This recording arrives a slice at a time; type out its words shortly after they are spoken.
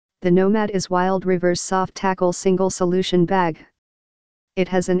The Nomad is Wild Reverse Soft Tackle Single Solution Bag. It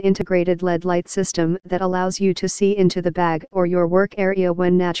has an integrated LED light system that allows you to see into the bag or your work area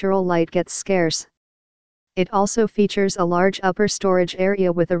when natural light gets scarce. It also features a large upper storage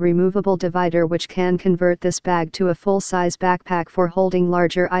area with a removable divider which can convert this bag to a full-size backpack for holding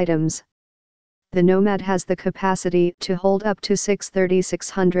larger items. The Nomad has the capacity to hold up to 6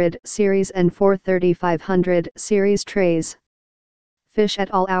 3600 series and 4 3500 series trays. Fish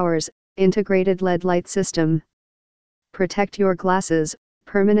at all hours, integrated LED light system. Protect your glasses,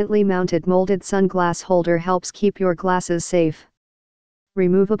 permanently mounted molded sunglass holder helps keep your glasses safe.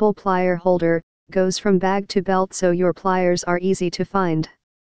 Removable plier holder, goes from bag to belt so your pliers are easy to find.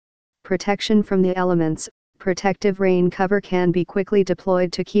 Protection from the elements. Protective rain cover can be quickly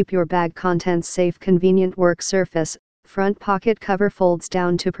deployed to keep your bag contents safe. Convenient work surface, front pocket cover folds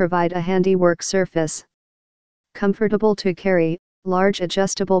down to provide a handy work surface. Comfortable to carry, large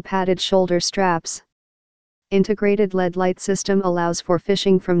adjustable padded shoulder straps. Integrated LED light system allows for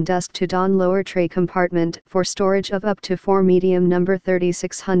fishing from dusk to dawn. Lower tray compartment for storage of up to 4 medium number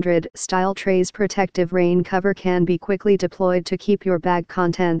 3600 style trays. Protective rain cover can be quickly deployed to keep your bag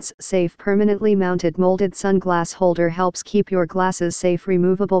contents safe. Permanently mounted molded sunglass holder helps keep your glasses safe.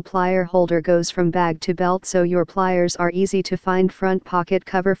 Removable plier holder goes from bag to belt so your pliers are easy to find. Front pocket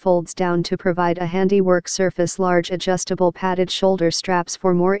cover folds down to provide a handy work surface. Large adjustable padded shoulder straps.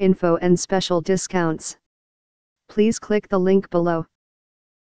 For more info and special discounts, please click the link below.